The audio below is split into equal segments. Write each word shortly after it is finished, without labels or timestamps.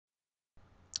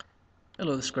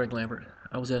Hello, this is Greg Lambert.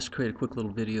 I was asked to create a quick little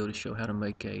video to show how to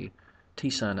make a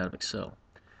T-sign out of Excel.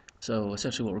 So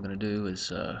essentially what we're going to do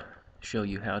is show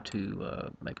you how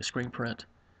to make a screen print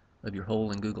of your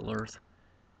hole in Google Earth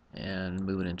and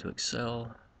move it into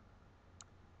Excel,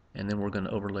 and then we're going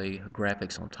to overlay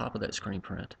graphics on top of that screen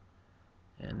print,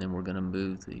 and then we're going to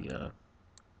move the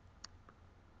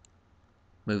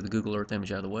Google Earth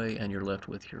image out of the way, and you're left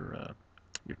with your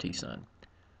T-sign.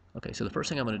 Okay, so the first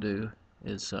thing I'm going to do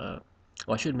is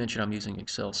well, I should mention I'm using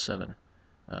Excel 7.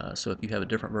 So if you have a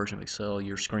different version of Excel,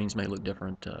 your screens may look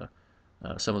different.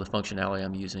 Some of the functionality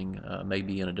I'm using may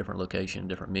be in a different location,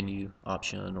 different menu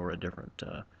option, or a different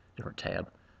tab.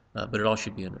 But it all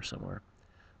should be in there somewhere.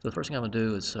 So the first thing I'm going to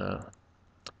do is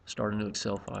start a new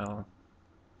Excel file.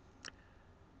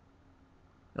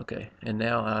 Okay, and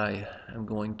now I am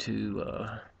going to,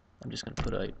 I'm just going to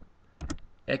put a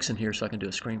X in here so I can do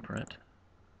a screen print.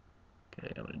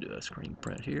 Okay, I'm going to do a screen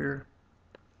print here.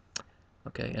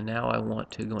 Okay, and now I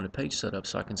want to go into page setup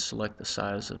so I can select the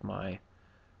size of my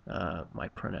my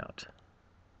printout.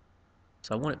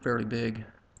 So I want it fairly big.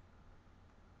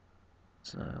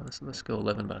 So let's go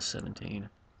 11 by 17.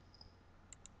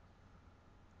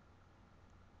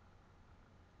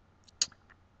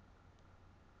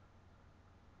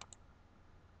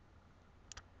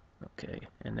 Okay,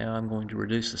 and now I'm going to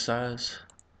reduce the size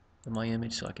of my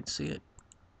image so I can see it.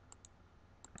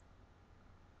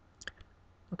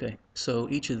 Okay, so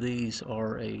each of these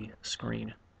are a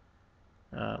screen,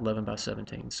 11 by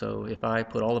 17. So if I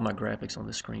put all of my graphics on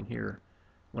this screen here,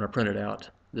 when I print it out,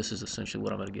 this is essentially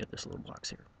what I'm going to get, this little box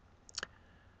here.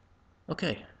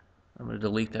 Okay, I'm going to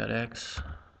delete that X.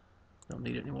 Don't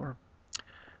need it anymore.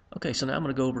 Okay, so now I'm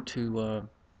going to go over to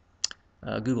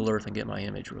Google Earth and get my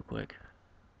image real quick.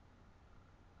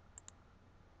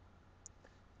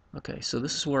 Okay, so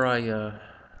this is where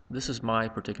this is my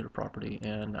particular property,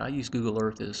 and I use Google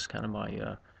Earth as kind of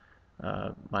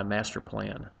my master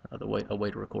plan, a way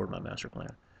to record my master plan.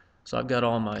 So I've got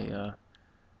all my,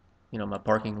 my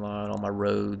parking lot, all my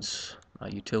roads, my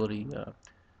utility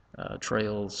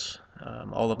trails,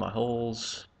 all of my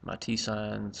holes, my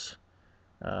T-signs,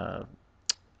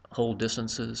 hole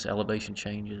distances, elevation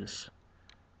changes,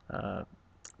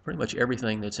 pretty much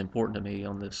everything that's important to me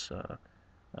on this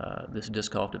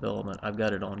disc golf development. I've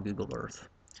got it on Google Earth.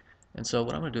 And so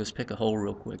what I'm going to do is pick a hole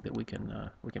real quick that we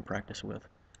can practice with.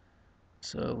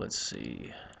 So let's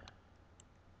see.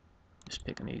 Just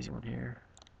pick an easy one here.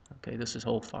 Okay, this is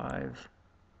hole 5.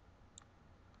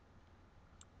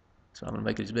 So I'm going to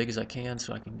make it as big as I can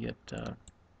so I can get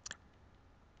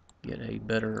a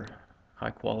better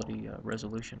high quality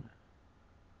resolution.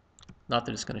 Not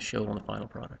that it's going to show on the final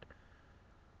product.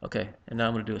 Okay, and now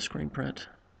I'm going to do a screen print.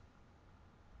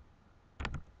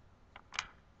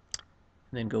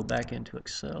 And then go back into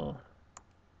Excel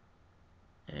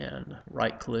and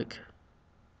right click,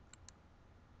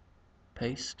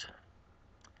 paste.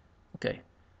 Okay,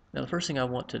 now the first thing I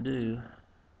want to do,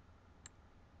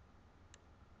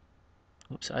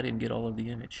 oops, I didn't get all of the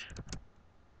image.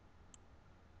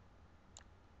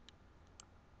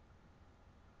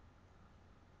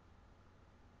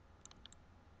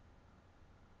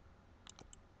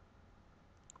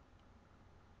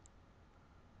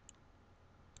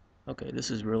 Okay,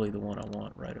 this is really the one I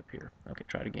want right up here. Okay,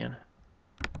 try it again.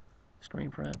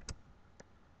 Screen print.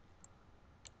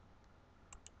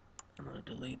 I'm going to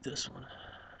delete this one.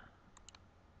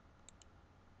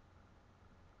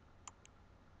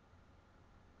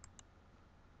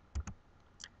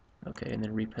 Okay, and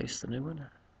then repaste the new one.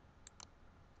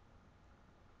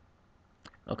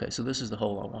 Okay, so this is the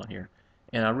hole I want here.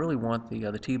 And I really want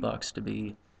the tee box to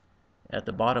be at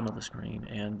the bottom of the screen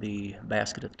and the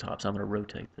basket at the top. So I'm going to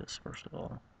rotate this first of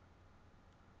all.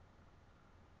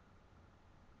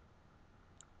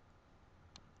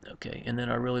 Okay, and then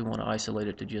I really want to isolate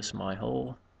it to just my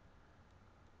hole.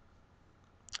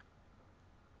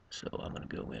 So I'm going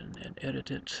to go in and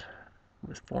edit it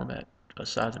with format,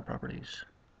 size and properties.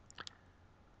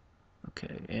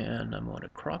 Okay, and I'm going to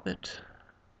crop it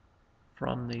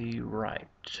from the right.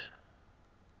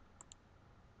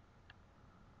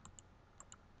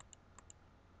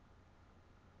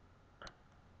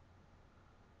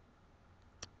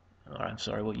 Or I'm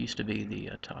sorry, what used to be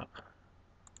the top.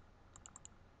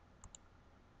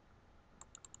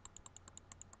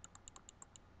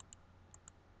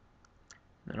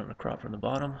 Then I'm going to crop from the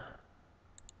bottom.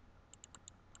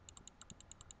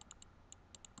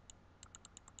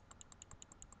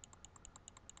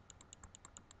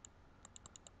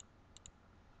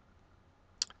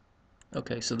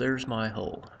 Okay, so there's my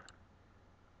hole.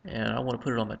 And I want to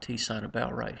put it on my T-sign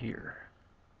about right here.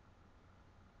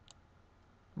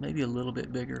 Maybe a little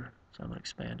bit bigger. So I'm going to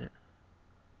expand it.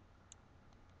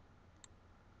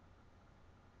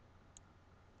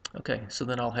 Okay, so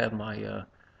then I'll have my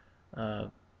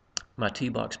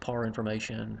T-Box par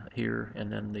information here,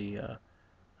 and then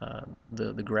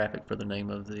the graphic for the name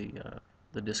of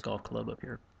the disc golf club up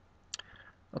here.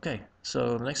 Okay,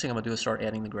 so the next thing I'm going to do is start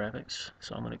adding the graphics.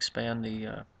 So I'm going to expand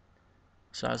the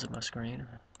size of my screen.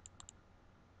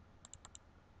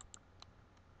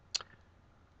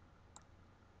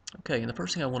 Okay, and the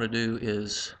first thing I want to do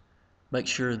is make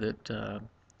sure that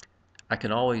I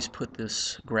can always put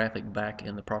this graphic back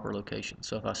in the proper location.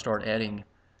 So if I start adding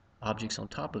objects on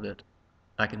top of it,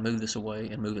 I can move this away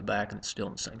and move it back and it's still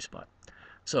in the same spot.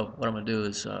 So what I'm going to do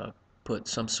is put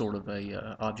some sort of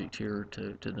a object here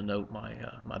to denote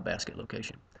my basket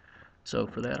location. So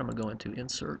for that I'm going to go into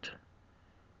Insert,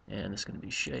 and it's going to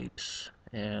be Shapes,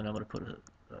 and I'm going to put a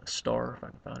star if I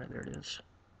can find it. There it is.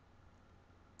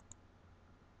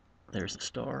 There's the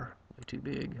star, way too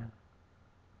big.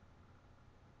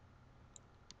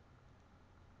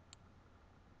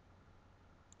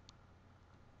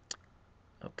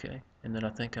 Okay, and then I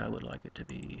think I would like it to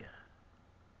be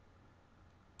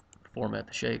format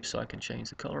the shape so I can change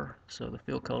the color. So the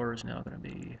fill color is now going to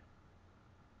be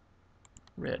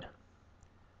red.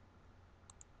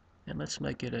 And let's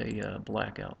make it a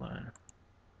black outline.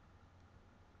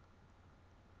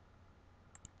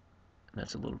 And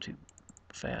that's a little too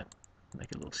fat.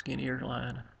 Make it a little skinnier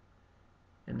line.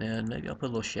 And then maybe I'll put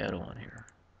a little shadow on here.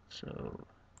 So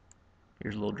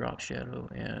here's a little drop shadow,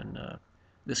 and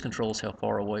this controls how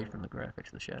far away from the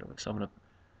graphics the shadow is. So I'm going to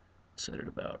set it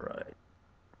about right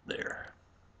there.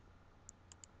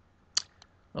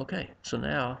 Okay, so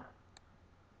now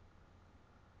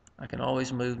I can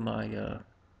always move my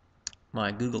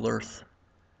Google Earth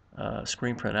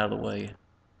screen print out of the way,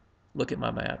 look at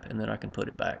my map, and then I can put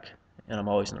it back, and I'm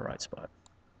always in the right spot.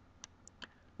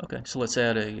 Okay, so let's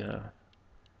add a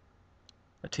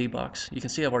T-box. You can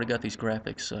see I've already got these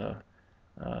graphics,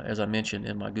 as I mentioned,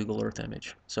 in my Google Earth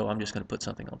image, so I'm just going to put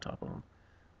something on top of them.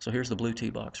 So here's the blue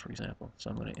T-box, for example. So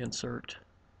I'm going to Insert,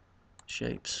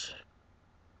 Shapes,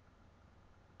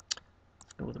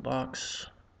 let's go with the box.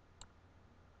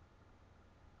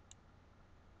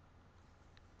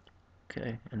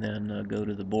 Okay, and then go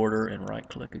to the border and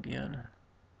right-click again,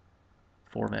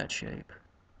 Format Shape,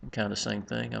 and kind of the same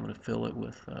thing. I'm going to fill it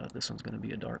with, this one's going to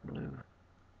be a dark blue,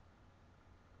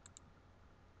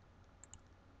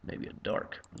 maybe a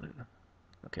dark blue.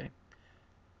 Okay.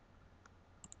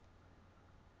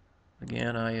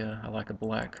 Again, I like a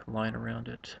black line around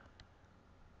it,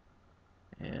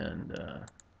 and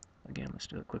again, let's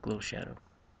do a quick little shadow.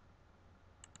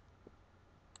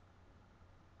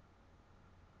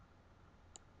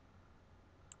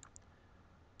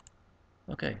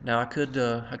 Okay, now I could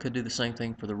do the same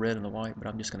thing for the red and the white, but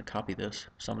I'm just going to copy this.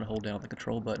 So I'm going to hold down the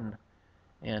control button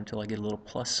until I get a little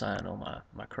plus sign on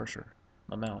my cursor,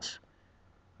 my mouse.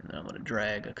 And then I'm going to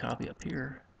drag a copy up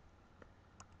here.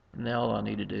 And now all I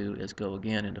need to do is go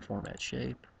again into Format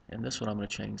Shape, and this one I'm going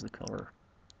to change the color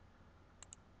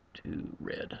to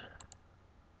red.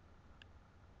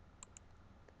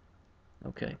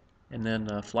 Okay, and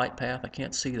then flight path, I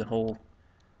can't see the whole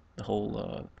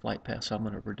flight path, so I'm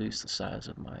going to reduce the size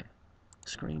of my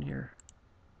screen here.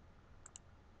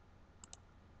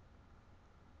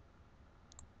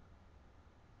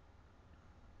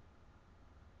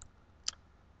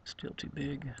 Still too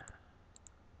big.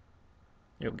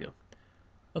 There we go.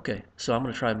 Okay, so I'm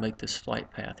going to try and make this flight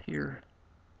path here.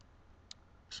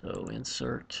 So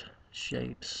Insert,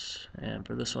 Shapes, and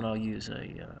for this one I'll use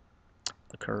a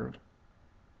curve.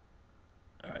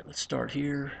 Alright, let's start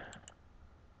here,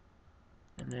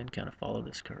 and then kind of follow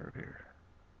this curve here.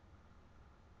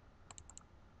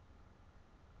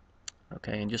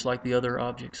 Okay, and just like the other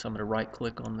objects, I'm going to right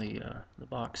click on the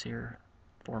box here,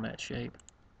 Format Shape.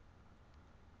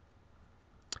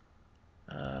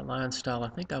 Line style, I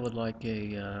think I would like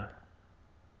a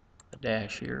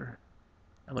dash here.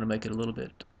 I'm going to make it a little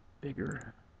bit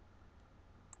bigger.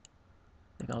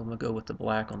 I think I'm going to go with the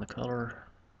black on the color.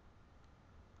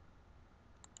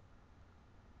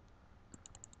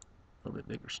 A little bit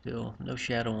bigger still. No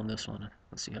shadow on this one.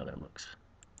 Let's see how that looks.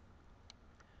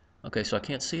 Okay, so I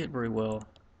can't see it very well,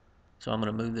 so I'm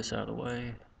going to move this out of the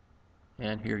way,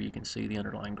 and here you can see the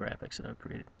underlying graphics that I've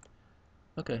created.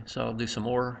 Okay, so I'll do some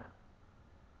more,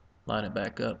 line it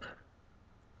back up,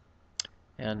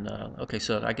 and okay,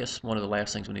 so I guess one of the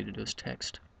last things we need to do is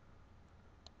text.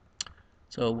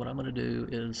 So what I'm going to do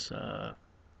is let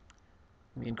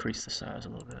me increase the size a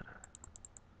little bit.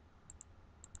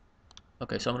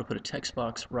 Okay, so I'm going to put a text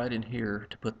box right in here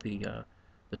to put the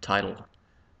title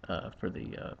for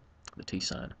the T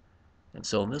sign. And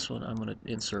so in this one, I'm going to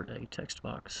insert a text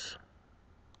box,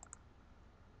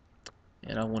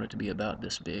 and I want it to be about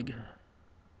this big.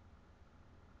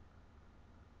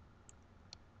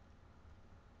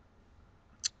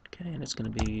 Okay, and it's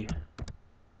going to be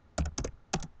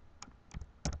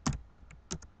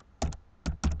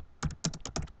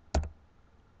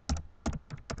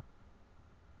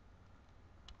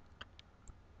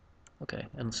okay,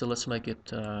 and so let's make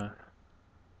it not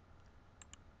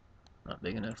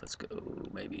big enough. Let's go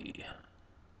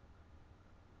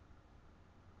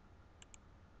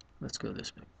let's go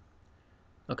this big.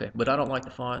 Okay, but I don't like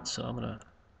the font, so I'm gonna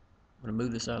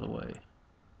move this out of the way,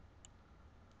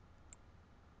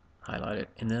 highlight it,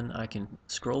 and then I can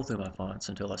scroll through my fonts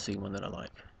until I see one that I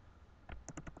like.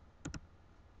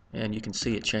 And you can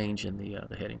see it change in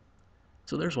the heading.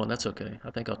 So there's one. That's okay.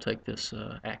 I think I'll take this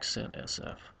Accent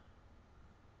SF.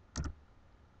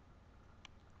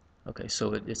 Okay,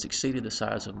 so it's exceeded the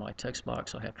size of my text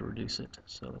box. I have to reduce it.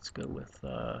 So let's go with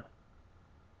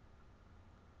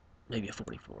maybe a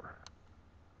 44.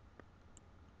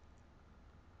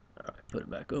 All right, put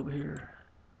it back over here.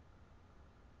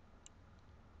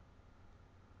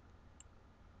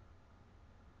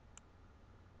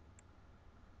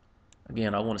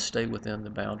 Again, I want to stay within the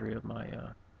boundary of my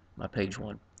my page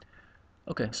one.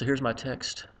 Okay, so here's my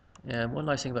text. And one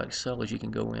nice thing about Excel is you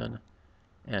can go in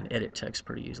and edit text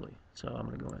pretty easily. So I'm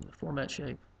going to go into Format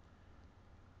Shape.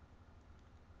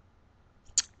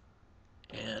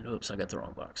 And oops, I got the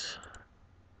wrong box.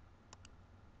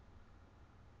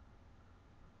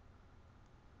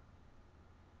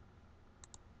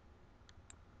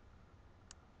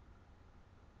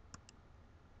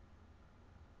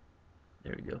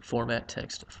 There you go, Format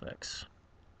Text Effects.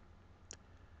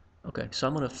 Okay, so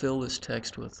I'm going to fill this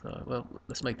text with, well,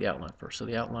 let's make the outline first. So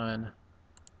the outline,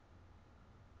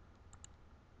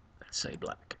 let's say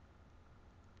black.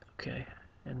 Okay,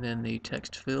 and then the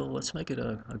text fill, let's make it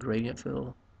a gradient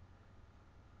fill.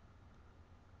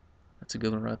 That's a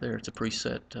good one right there. It's a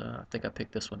preset. I think I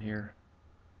picked this one here.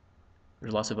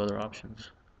 There's lots of other options.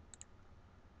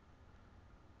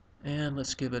 And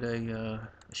let's give it a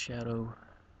shadow.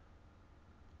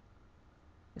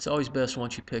 It's always best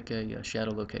once you pick a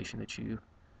shadow location that you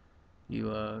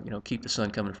know, keep the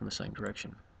sun coming from the same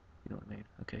direction. You know what I mean?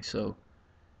 Okay, so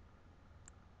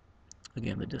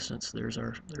again, the distance. There's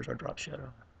our drop shadow.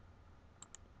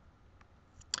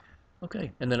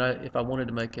 Okay, and then if I wanted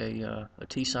to make a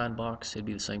T sign box, it'd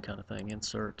be the same kind of thing.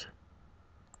 Insert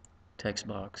text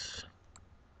box.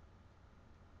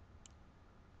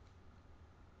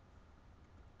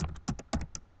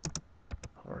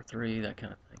 R3, that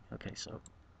kind of thing. Okay, so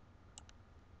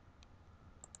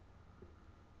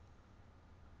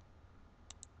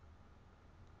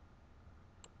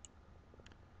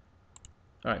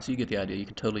all right, so you get the idea. You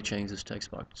can totally change this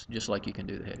text box just like you can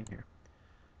do the heading here.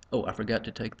 Oh, I forgot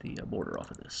to take the border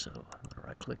off of this, so I'm going to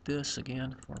right-click this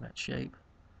again, Format Shape.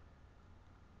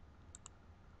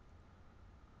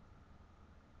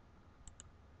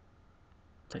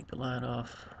 Take the line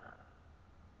off.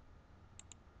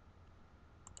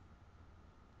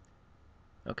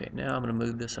 Okay, now I'm going to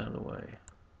move this out of the way.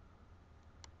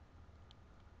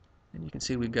 And you can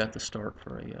see we've got the start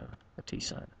for a T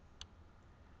sign.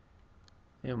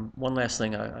 And one last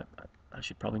thing I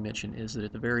should probably mention is that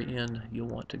at the very end, you'll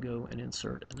want to go and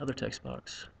insert another text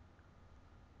box.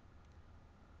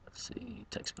 Let's see,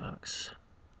 text box.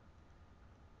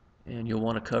 And you'll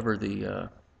want to cover the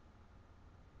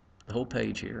whole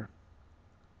page here.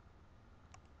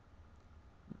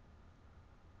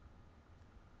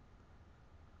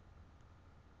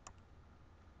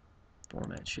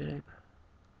 Format Shape.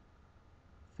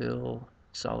 Fill,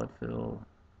 solid fill.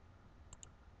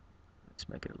 Let's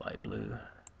make it light blue.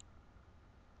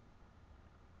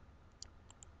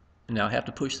 Now I have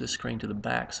to push this screen to the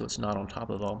back so it's not on top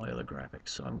of all my other graphics.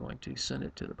 So I'm going to send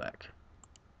it to the back.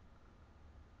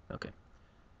 Okay.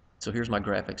 So here's my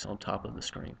graphics on top of the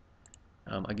screen.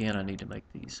 Again, I need to make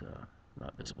these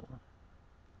not visible.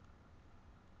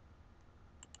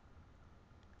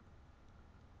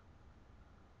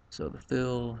 So the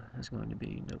fill is going to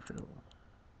be no fill.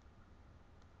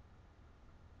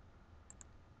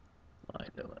 Line,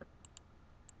 no line.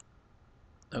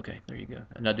 Okay, there you go.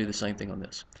 And I do the same thing on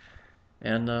this.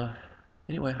 And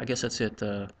anyway, I guess that's it.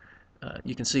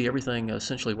 You can see everything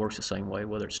essentially works the same way,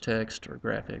 whether it's text or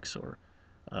graphics or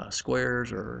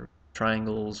squares or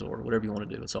triangles or whatever you want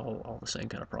to do. It's all the same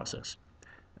kind of process.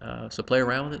 So play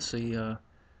around with it, see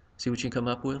what you can come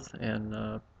up with,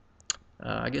 and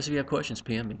I guess if you have questions,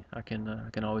 PM me. I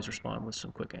can always respond with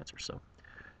some quick answers. So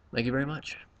thank you very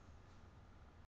much.